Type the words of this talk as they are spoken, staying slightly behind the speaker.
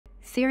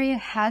Syria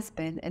has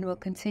been and will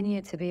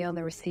continue to be on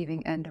the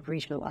receiving end of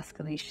regional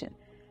escalation.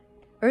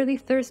 Early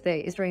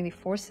Thursday, Israeli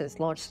forces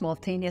launched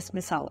simultaneous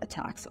missile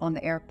attacks on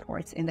the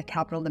airports in the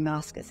capital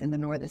Damascus in the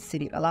northern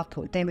city of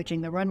Aleppo,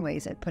 damaging the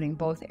runways and putting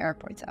both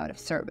airports out of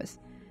service.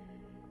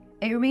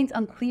 It remains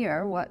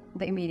unclear what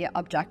the immediate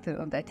objective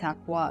of the attack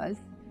was,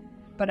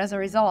 but as a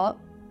result,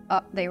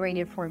 the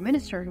Iranian foreign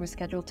minister, who was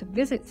scheduled to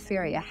visit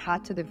Syria,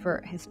 had to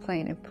divert his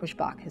plane and push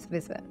back his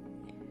visit.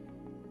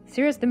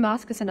 Syria's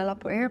Damascus and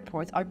Aleppo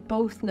airports are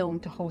both known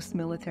to host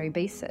military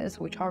bases,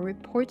 which are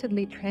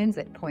reportedly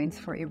transit points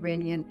for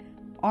Iranian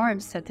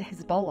arms sent to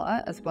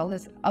Hezbollah, as well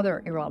as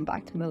other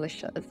Iran-backed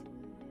militias.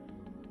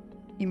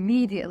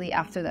 Immediately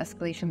after the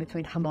escalation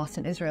between Hamas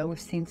and Israel, we've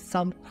seen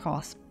some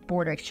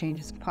cross-border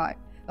exchanges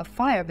of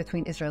fire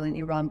between Israel and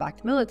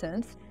Iran-backed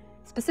militants,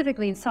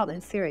 specifically in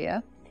southern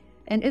Syria,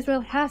 and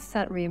Israel has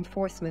sent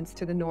reinforcements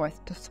to the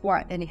north to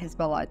thwart any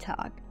Hezbollah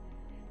attack.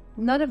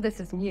 None of this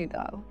is new,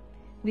 though.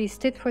 These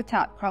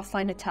tit-for-tat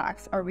cross-line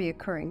attacks are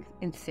reoccurring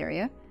in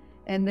Syria,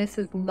 and this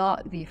is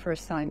not the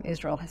first time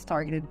Israel has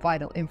targeted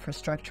vital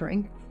infrastructure,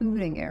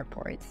 including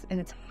airports, and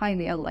it's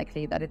highly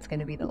unlikely that it's going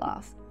to be the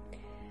last.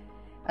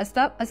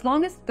 As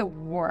long as the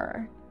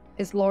war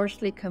is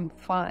largely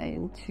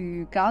confined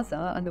to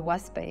Gaza and the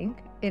West Bank,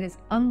 it is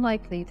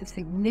unlikely to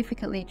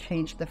significantly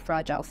change the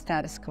fragile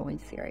status quo in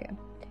Syria.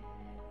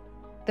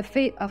 The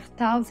fate of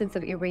thousands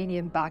of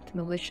Iranian-backed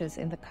militias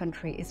in the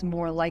country is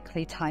more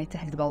likely tied to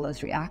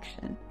Hezbollah's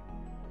reaction.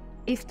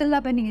 If the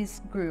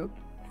Lebanese group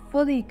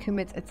fully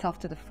commits itself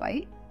to the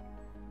fight,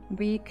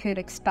 we could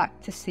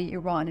expect to see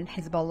Iran and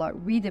Hezbollah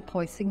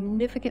redeploy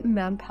significant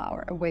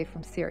manpower away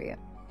from Syria.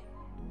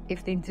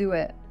 If they do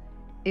it,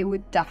 it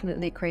would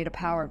definitely create a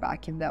power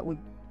vacuum that would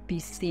be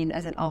seen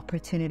as an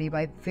opportunity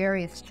by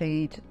various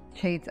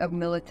shades of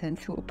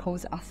militants who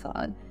oppose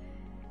Assad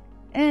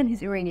and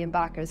his Iranian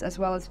backers, as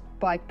well as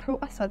by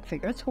pro-Assad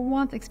figures who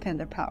want to expand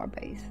their power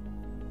base.